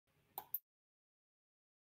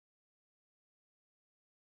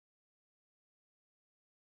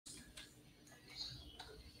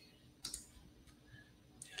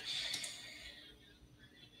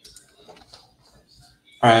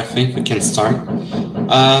All right, I think we can start.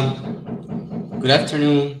 Good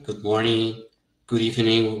afternoon, good morning, good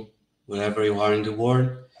evening, wherever you are in the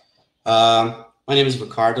world. My name is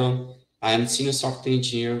Ricardo. I am senior software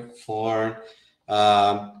engineer for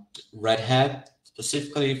Red Hat,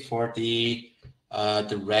 specifically for the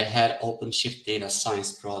Red Hat OpenShift Data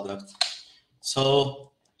Science product.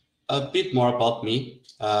 So a bit more about me.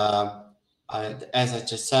 As I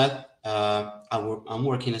just said, I'm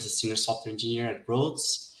working as a senior software engineer at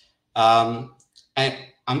Rhodes. Um,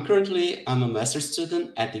 I'm a master's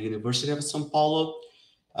student at the University of São Paulo.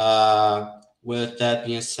 With that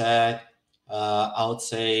being said, I would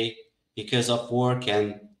say because of work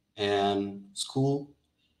and school,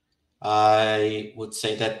 I would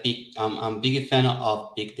say that I'm a big fan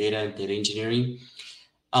of big data and data engineering.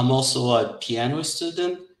 I'm also a piano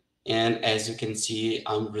student, and as you can see,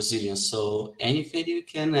 I'm Brazilian. So anything you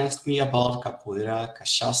can ask me about capoeira,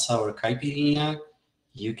 cachaça, or caipirinha,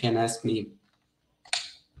 you can ask me.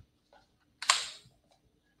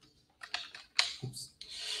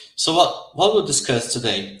 So what we'll discuss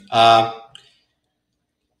today?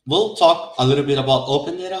 We'll talk a little bit about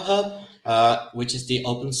Open Data Hub, which is the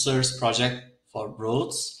open source project for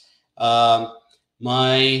Rhodes.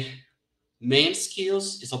 My main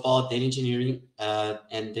skills is about data engineering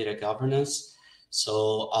and data governance.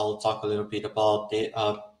 So I'll talk a little bit about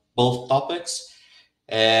both topics,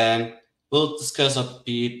 and we'll discuss a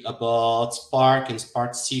bit about Spark and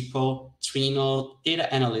SparkSQL, Trino, data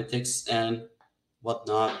analytics, and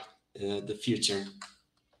whatnot, the future.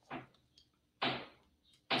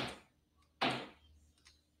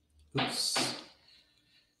 Oops.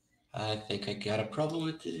 I think I got a problem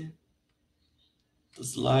with the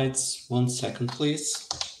slides. 1 second, please.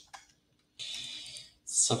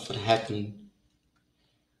 Something happened.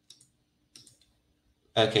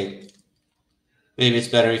 Okay. Maybe it's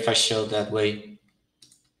better if I show that way.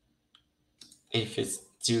 If it's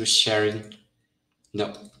still sharing.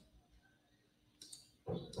 No.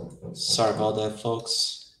 Sorry about that,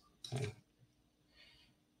 folks.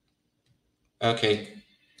 Okay.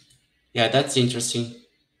 Yeah, that's interesting.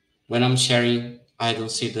 When I'm sharing, I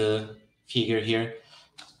don't see the figure here,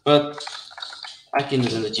 but I can do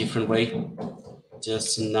it in a different way,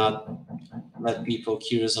 just to not let people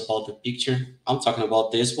curious about the picture. I'm talking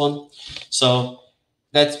about this one. So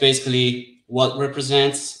that's basically what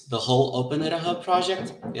represents the whole Open Data Hub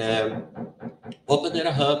project. Open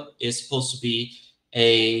Data Hub is supposed to be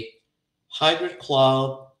a hybrid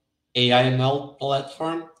cloud AI/ML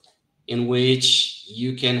platform in which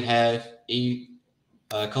you can have a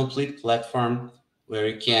complete platform where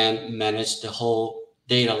you can manage the whole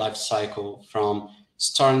data lifecycle from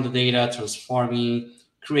storing the data, transforming,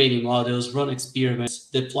 creating models, run experiments,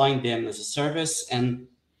 deploying them as a service, and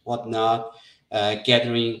whatnot,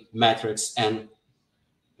 gathering metrics and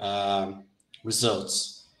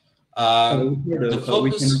results. The Ricardo,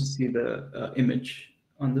 we cannot focus, see the image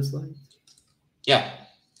on the slide. yeah,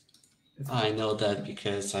 I know that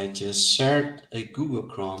because I just shared a Google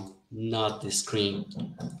Chrome, not the screen.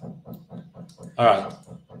 All right,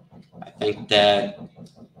 I think that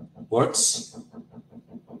works.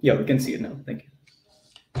 Yeah, we can see it now. Thank you.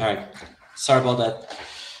 All right, sorry about that.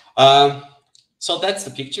 Um, so that's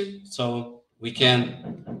the picture. So we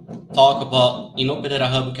can talk about, in Open Data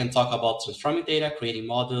Hub, we can talk about transforming data, creating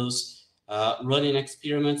models, running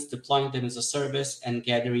experiments, deploying them as a service, and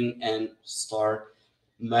gathering and store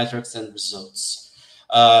metrics and results.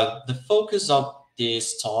 The focus of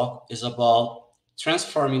this talk is about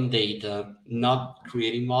transforming data, not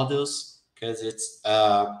creating models, because it's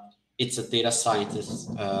a data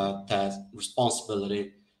scientist task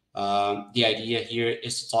responsibility. The idea here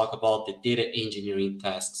is to talk about the data engineering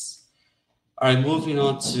tasks. All right, moving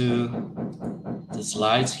on to the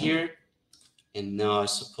slides here. And now I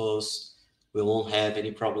suppose we won't have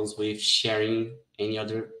any problems with sharing any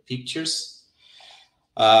other pictures.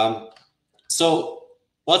 So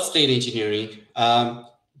what's data engineering?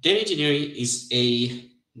 Data engineering is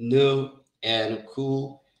a new and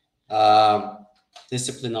cool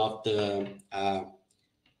discipline of the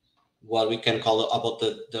what we can call about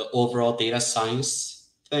the overall data science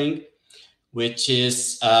thing, which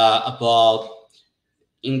is about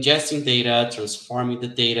ingesting data, transforming the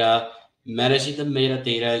data, managing the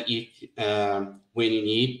metadata when you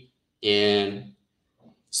need, and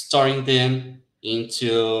storing them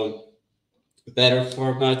into better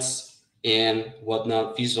formats and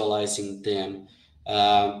whatnot, visualizing them.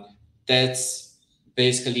 Um, that's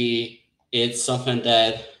basically it's something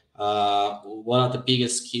that one of the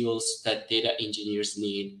biggest skills that data engineers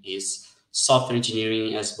need is software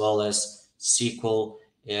engineering as well as SQL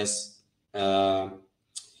as uh,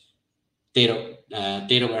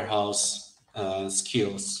 data warehouse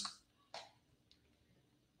skills.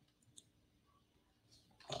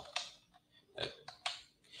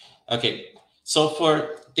 Okay, so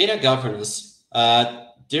for data governance,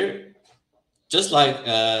 there just like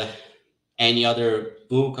any other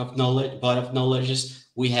book of knowledge, body of knowledges,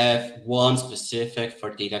 we have one specific for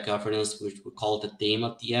data governance, which we call the theme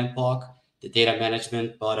of the MPOC, the data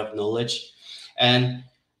management body of knowledge, and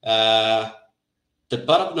the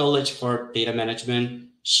body of knowledge for data management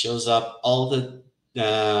shows up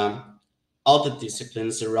uh, all the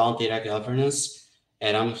disciplines around data governance,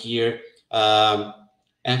 and I'm here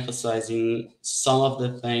emphasizing some of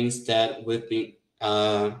the things that we've been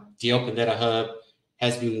the Open Data Hub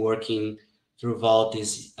has been working throughout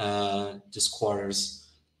these quarters.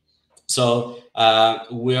 So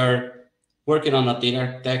we are working on a data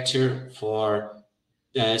architecture for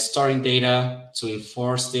storing data, to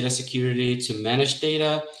enforce data security, to manage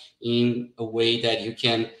data in a way that you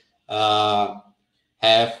can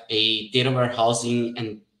have a data warehousing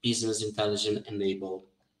and business intelligence enabled.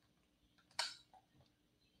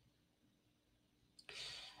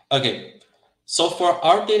 Okay, so for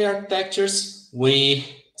our data architectures, we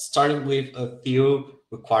started with a few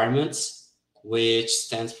requirements, which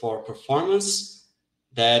stands for performance,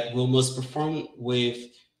 that we must perform with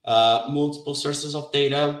multiple sources of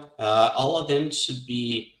data. All of them should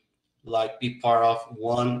be part of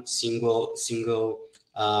one single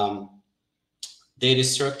data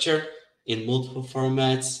structure in multiple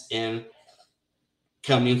formats, and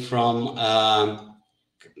coming from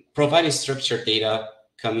providing structured data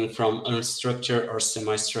coming from unstructured or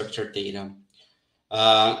semi-structured data.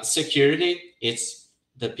 Security, it's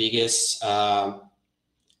the biggest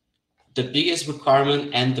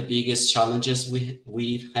requirement and the biggest challenges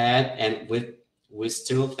we've had and we're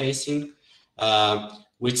still facing,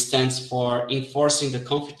 which stands for enforcing the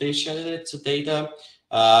confidentiality to data,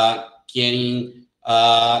 getting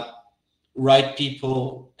right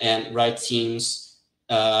people and right teams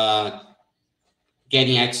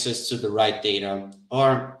getting access to the right data,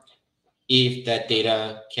 or if that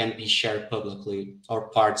data can be shared publicly or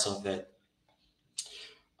parts of it.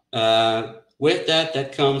 With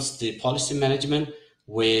that comes the policy management,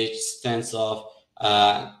 which stands of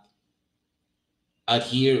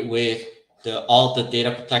adhere with all the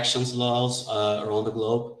data protections laws around the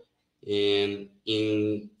globe in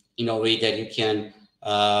a way that you can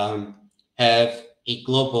have a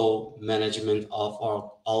global management of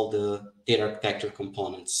all the data architecture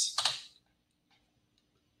components.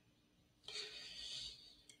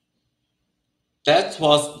 That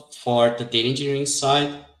was for the data engineering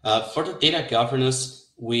side. For the data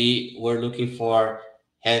governance, we were looking for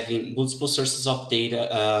having multiple sources of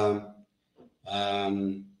data,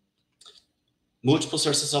 multiple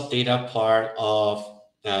sources of data part of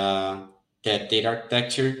that data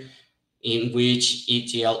architecture, in which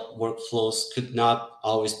ETL workflows could not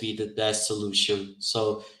always be the best solution.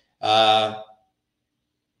 So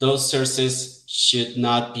those sources should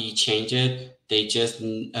not be changed. They just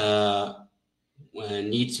need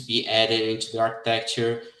to be added into the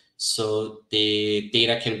architecture so the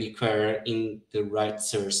data can be queried in the right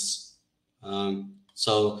source.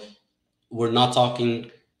 So we're not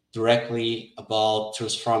talking directly about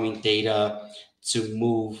transforming data to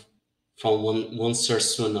move from one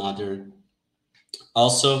source to another.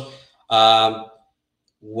 Also,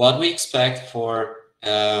 what we expect for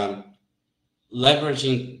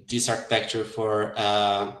leveraging this architecture for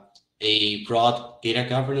a broad data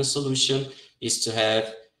governance solution is to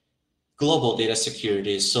have global data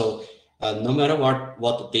security. So no matter what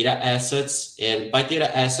the data assets, and by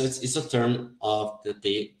data assets is a term of the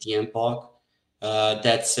DMPOC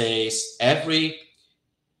that says every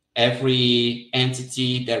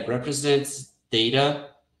entity that represents data,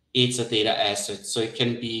 it's a data asset. So it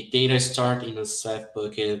can be data stored in a Ceph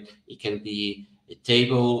bucket, it can be a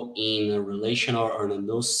table in a relational or in a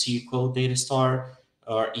NoSQL data store,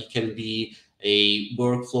 or it can be a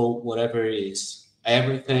workflow, whatever it is.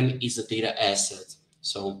 Everything is a data asset.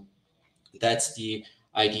 So that's the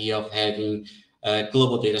idea of having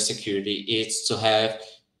global data security. It's to have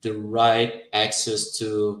the right access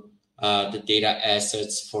to the data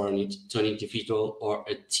assets to an individual or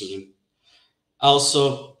a team.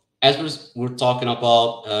 Also, as we're talking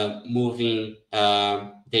about moving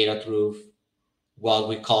data through what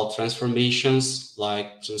we call transformations,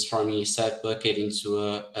 like transforming a Ceph bucket into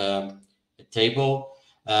a table,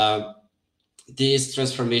 this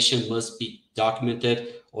transformation must be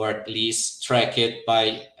documented or at least track it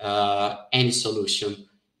by any solution.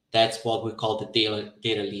 That's what we call the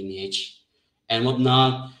data lineage and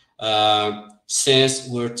whatnot. Since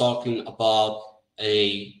we're talking about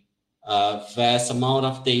a vast amount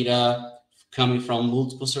of data coming from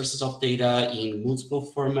multiple sources of data in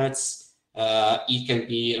multiple formats. It can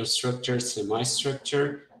be unstructured,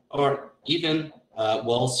 semi-structured, or even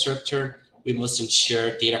well-structured. We must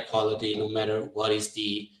ensure data quality no matter what is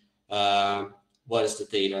the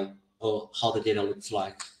data or how the data looks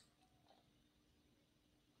like.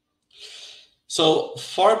 So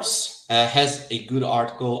Forbes has a good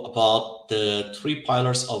article about the 3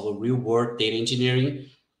 pillars of a real-world data engineering,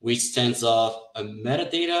 which stands of a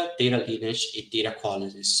metadata, data lineage, and data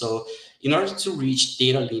quality. So in order to reach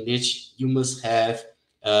data lineage, you must have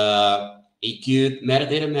a good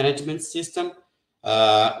metadata management system,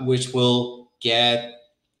 which will get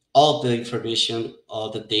all the information, all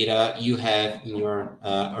the data you have in your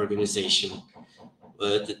organization.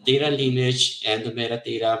 The data lineage and the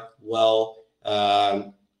metadata well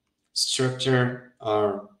structure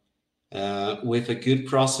or with a good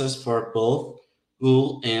process for both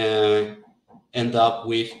will end up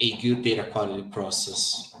with a good data quality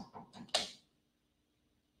process.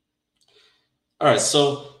 All right,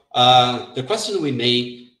 so the question we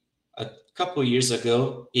made a couple years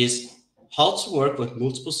ago is how to work with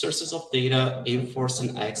multiple sources of data,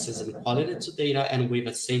 enforcing access and quality to data, and with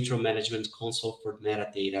a central management console for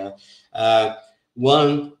metadata.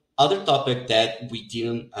 One other topic that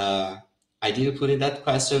I didn't put in that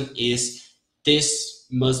question is this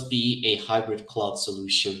must be a hybrid cloud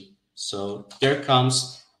solution. So there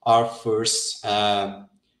comes our first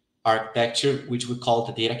architecture, which we call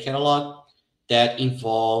the data catalog, that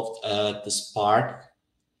involved the Spark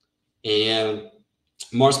and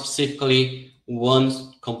more specifically,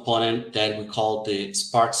 one component that we call the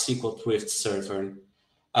SparkSQL Thrift Server.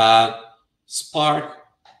 Uh, Spark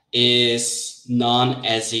is known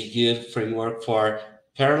as a good framework for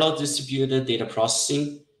parallel distributed data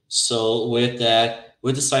processing. So with that,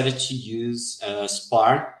 we decided to use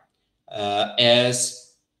Spark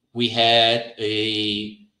as we had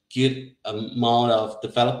a good amount of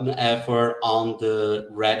development effort on the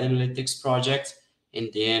Red Analytics project, and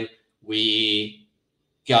then we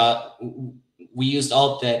got we used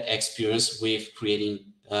all that experience with creating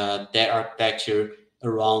that architecture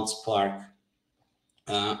around Spark.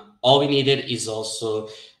 All we needed is also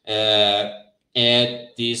add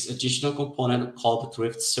this additional component called the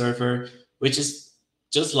Thrift Server, which is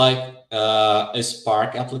just like a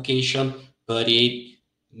Spark application, but it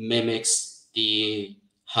mimics the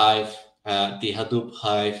Hive, the Hadoop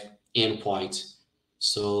Hive endpoint.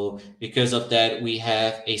 So because of that, we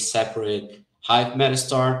have a separate Hive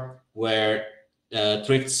metastore where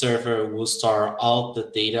Thrift Server will store all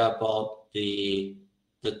the data about the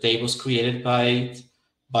tables created by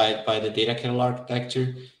the data catalog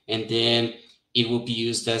architecture, and then it will be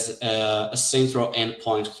used as a central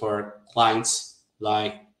endpoint for clients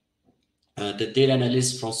like the data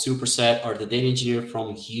analyst from Superset or the data engineer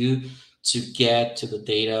from Hue to get to the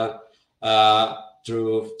data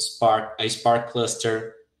through a Spark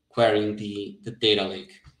cluster querying the data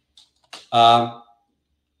lake.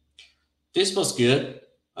 This was good,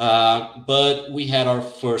 but we had our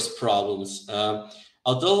first problems.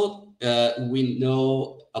 Although we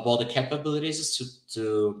know about the capabilities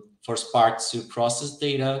for Spark to process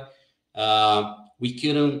data, we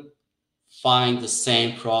couldn't find the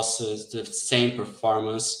same process, the same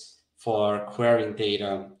performance for querying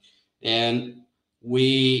data. And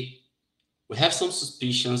we have some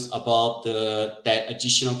suspicions about that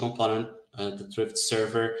additional component, the Thrift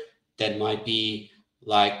Server, that might be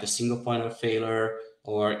like the single point of failure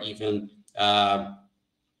or even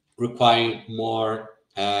requiring more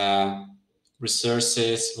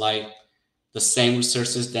resources, like the same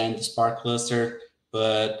resources than the Spark cluster.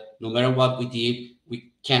 But no matter what we did,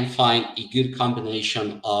 we can find a good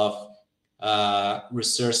combination of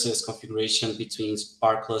resources configuration between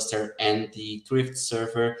Spark cluster and the Thrift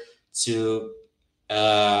server to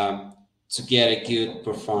get a good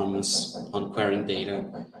performance on querying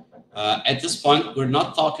data. At this point, we're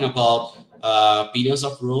not talking about billions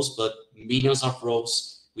of rows, but millions of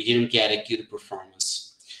rows. We didn't get a good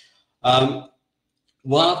performance.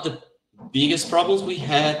 One of the biggest problems we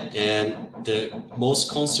had and the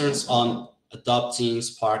most concerns on adopting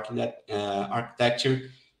Spark in that architecture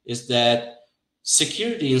is that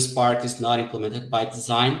security in Spark is not implemented by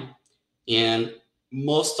design, and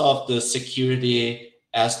most of the security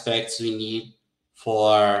aspects we need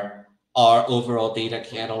for our overall data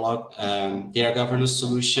catalog, data governance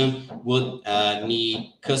solution would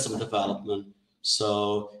need custom development.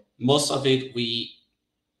 So most of it we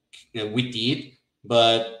did,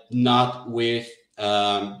 but not with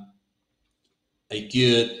a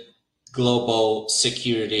good global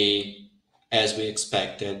security as we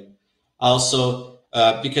expected. Also,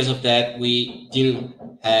 because of that, we didn't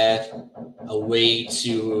have a way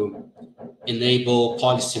to enable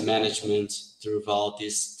policy management throughout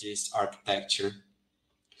this architecture.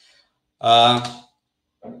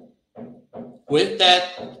 With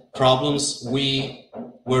that problems, we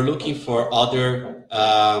were looking for other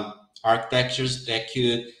architectures that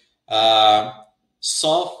could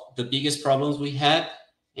solve the biggest problems we had,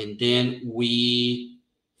 and then we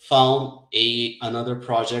found another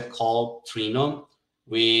project called Trino,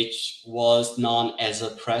 which was known as a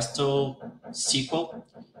Presto SQL,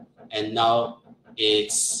 and now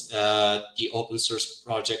it's the open source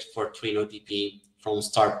project for Trino DB from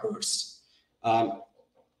Starburst.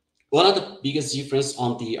 One of the biggest difference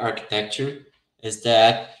on the architecture is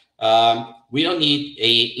that we don't need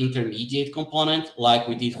a intermediate component like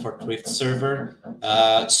we did for Thrift Server.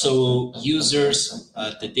 So users,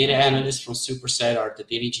 the data analyst from Superset or the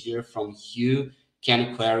data engineer from Hue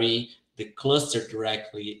can query the cluster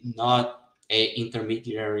directly, not an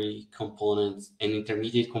intermediate component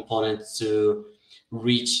to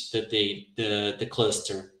reach the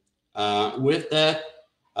cluster. With that,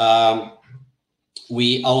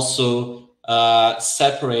 we also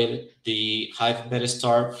separated the Hive beta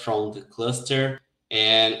star from the cluster,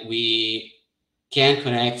 and we can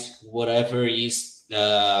connect whatever is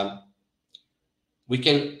we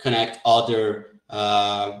can connect other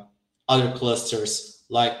clusters,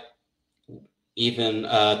 like even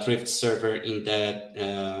Thrift server in that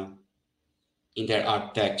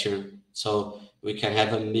architecture. So we can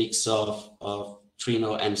have a mix of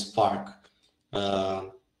Trino and Spark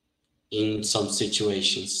in some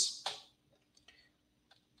situations.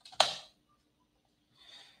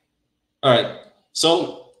 All right,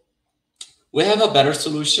 so we have a better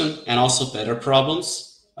solution and also better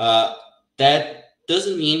problems. That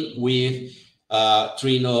doesn't mean with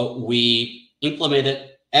Trino we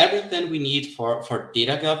implemented everything we need for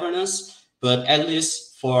data governance, but at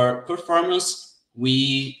least for performance,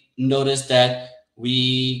 we noticed that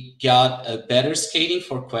we got a better scaling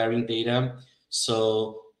for querying data.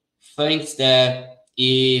 So things that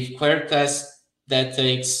if query test that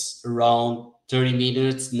takes around 30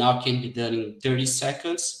 minutes now can be done in 30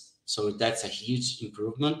 seconds. So that's a huge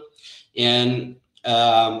improvement. And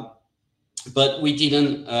but we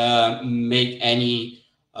didn't make any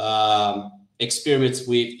experiments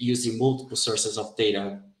with using multiple sources of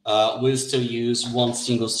data. We'll still use one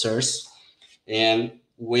single source. And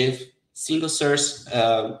with single source,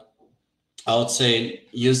 I would say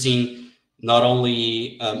using not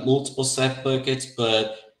only multiple Ceph buckets,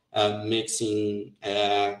 but mixing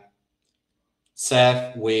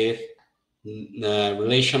Ceph with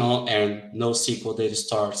relational and NoSQL data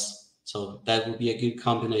stars. So that would be a good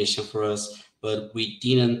combination for us, but we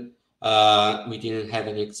didn't have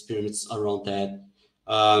any experiments around that.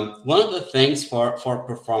 One of the things for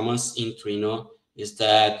performance in Trino is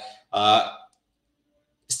that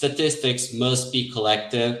statistics must be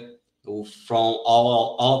collected from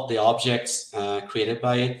all of the objects created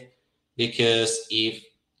by it, because if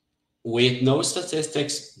with no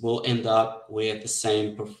statistics, we'll end up with the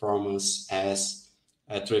same performance as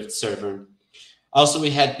a Thrift server. Also, we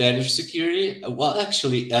had better security. Well,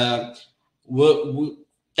 actually,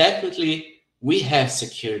 definitely we have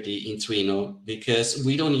security in Trino because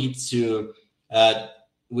we don't need to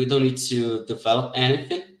develop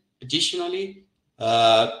anything additionally,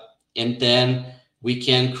 and then we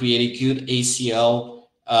can create a good ACL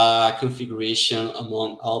configuration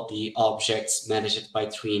among all the objects managed by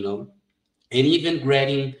Trino, and even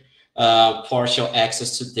granting partial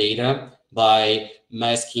access to data by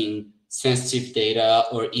masking sensitive data,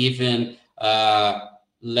 or even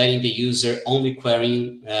letting the user only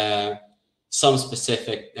querying some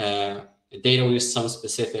specific data with some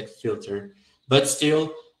specific filter. But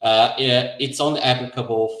still, it's only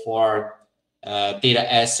applicable for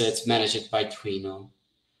data assets managed by Trino.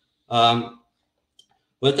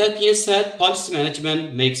 With that being said, policy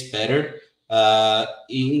management makes better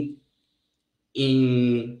in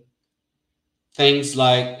things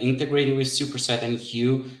like integrating with Superset and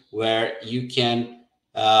Hue, where you can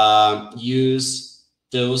use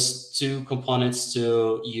those two components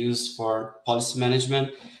to use for policy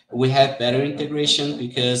management. We have better integration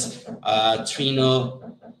because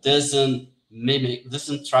Trino doesn't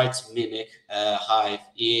try to mimic Hive.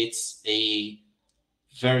 It's a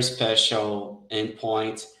very special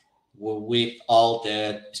endpoint with all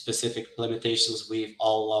the specific implementations with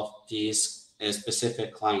all of these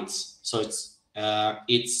specific clients. So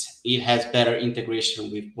it has better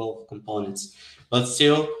integration with both components, but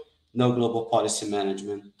still no global policy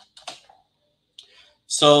management.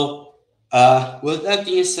 So with that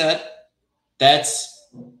being said, that's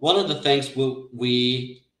one of the things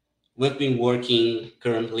we've been working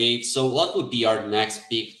currently. So what would be our next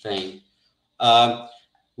big thing?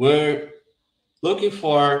 We're looking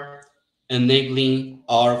for enabling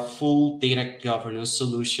our full data governance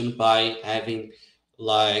solution by having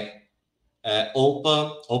like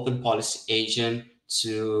open policy agent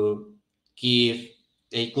to give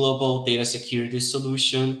a global data security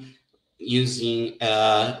solution using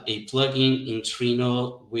a plugin in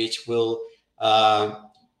Trino, which will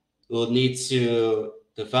need to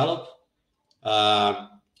develop. Uh,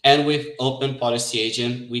 and with Open Policy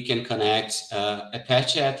Agent, we can connect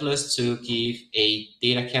Apache Atlas to give a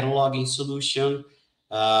data cataloging solution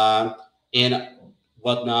uh, and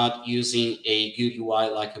whatnot using a good UI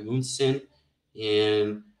like a Moonsen.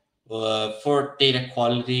 And for data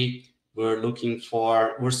quality, we're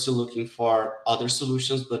still looking for other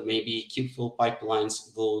solutions, but maybe Kubeflow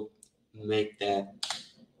pipelines will make that.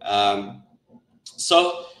 Um,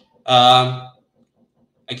 so um,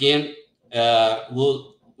 again,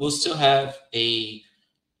 we'll still have a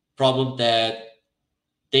problem that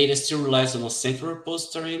data still relies on a central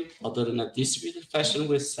repository, although in a distributed fashion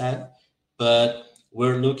with SAP, but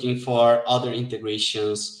we're looking for other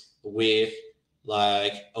integrations with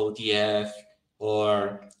like ODF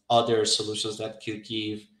or other solutions that could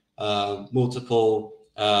give multiple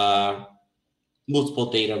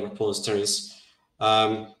data repositories.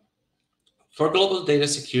 Um, for global data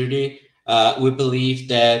security, we believe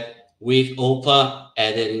that with OPA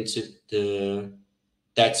added into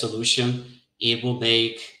that solution, it will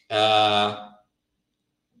make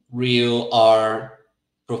real our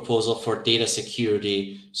proposal for data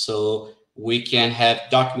security. So we can have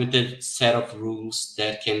documented set of rules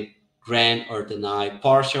that can grant or deny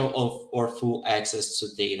partial or full access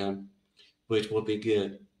to data, which will be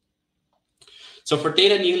good. So for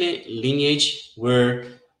data lineage, we're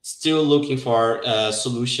still looking for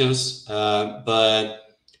solutions, but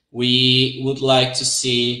we would like to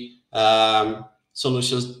see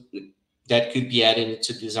solutions that could be added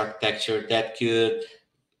into this architecture that could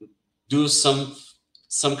do some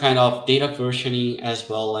kind of data versioning as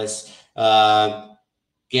well as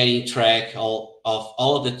getting track of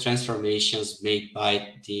all of the transformations made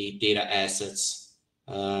by the data assets.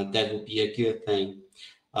 That would be a good thing.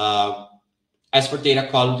 Uh, as for data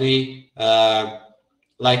quality,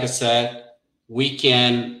 like I said, we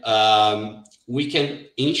can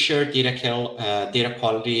ensure data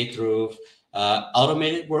quality through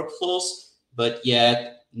automated workflows, but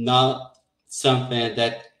yet not something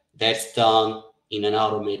that's done in an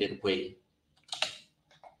automated way.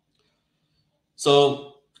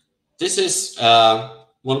 So this is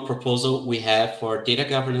one proposal we have for data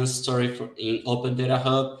governance story in Open Data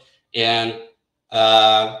Hub. And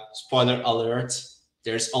spoiler alert,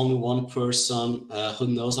 there's only one person who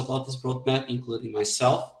knows about this roadmap, including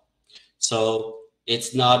myself. So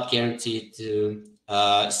it's not guaranteed to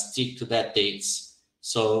stick to that dates.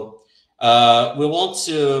 So we want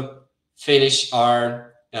to finish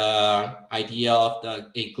our idea of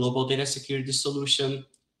a global data security solution,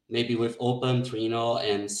 maybe with Open, Trino,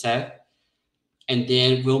 and SET. And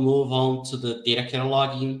then we'll move on to the data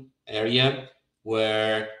cataloging area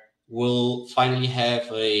where we'll finally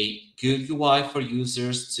have a good UI for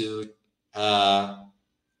users to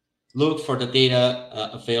look for the data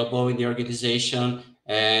available in the organization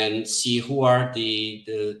and see who are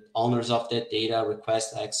the owners of that data,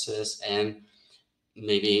 request access, and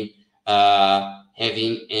maybe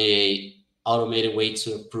having a automated way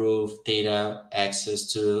to approve data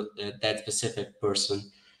access to that specific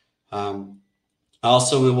person.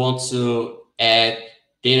 Also, we want to add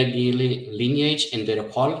data lineage and data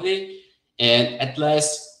quality. And at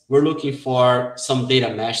last, we're looking for some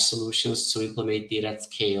data mesh solutions to implement data at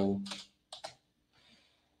scale.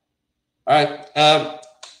 All right,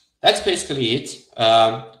 that's basically it.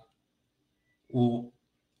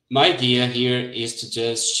 My idea here is to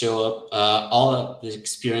just show up all of the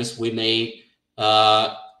experience we made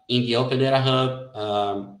in the Open Data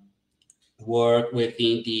Hub, work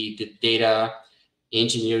within the data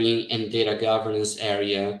engineering and data governance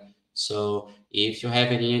area. So if you have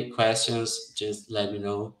any questions, just let me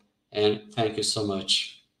know. And thank you so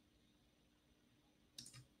much.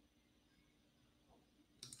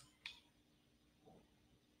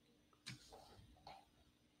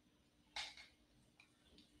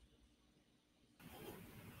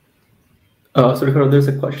 So Ricardo, there's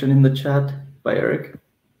a question in the chat by Eric.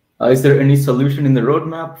 Is there any solution in the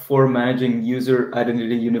roadmap for managing user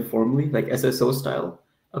identity uniformly, like SSO style,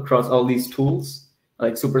 across all these tools,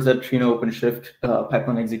 like Superset, Trino, OpenShift,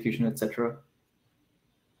 pipeline execution, etc.?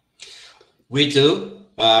 We do.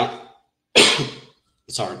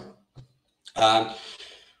 Sorry.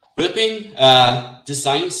 We've been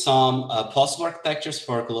designing some possible architectures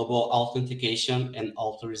for global authentication and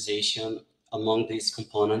authorization among these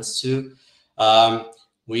components too.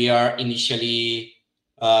 We are initially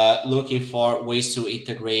looking for ways to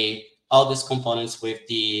integrate all these components with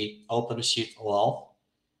the OpenShift OAuth.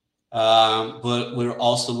 But we're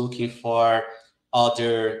also looking for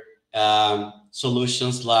other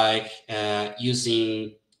solutions like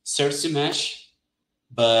using Cersei Mesh,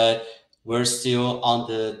 but we're still on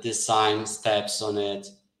the design steps on it.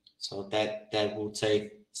 So that will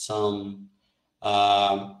take um,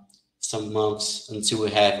 some months until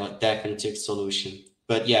we have a definitive solution.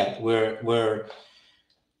 But yeah, we're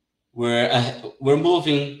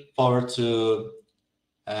moving forward to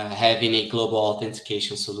having a global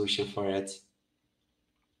authentication solution for it.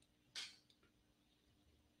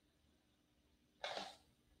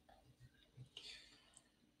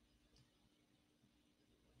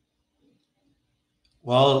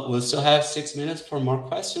 Well, we'll still have 6 minutes for more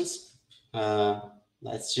questions.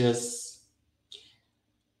 Let's just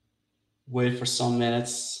wait for some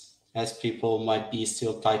minutes as people might be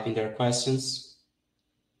still typing their questions.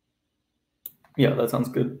 Yeah, that sounds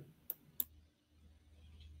good.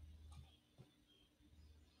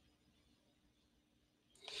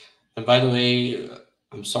 And by the way,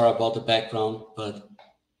 I'm sorry about the background, but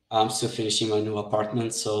I'm still finishing my new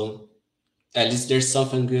apartment, so at least there's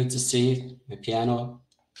something good to see. My piano.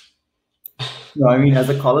 No, I mean, as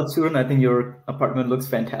a college student, I think your apartment looks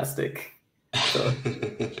fantastic. So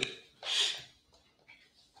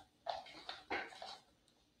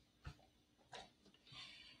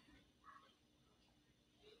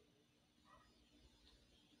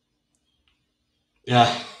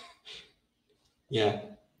Yeah. Yeah.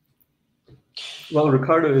 well,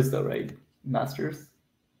 Ricardo is the right master's.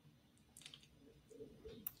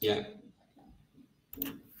 Yeah.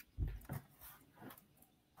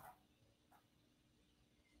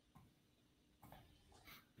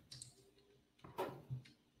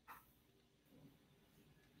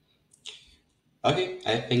 Okay,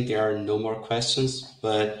 I think there are no more questions,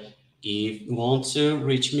 but if you want to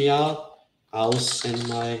reach me out, I'll send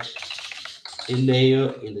my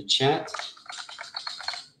email in the chat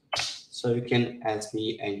so you can ask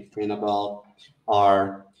me anything about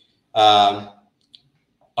our um,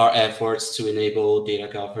 our efforts to enable data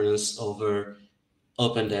governance over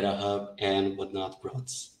Open Data Hub and whatnot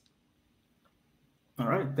routes. All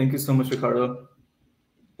right. Thank you so much, Ricardo.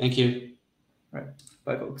 Thank you. All right.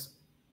 Bye, folks.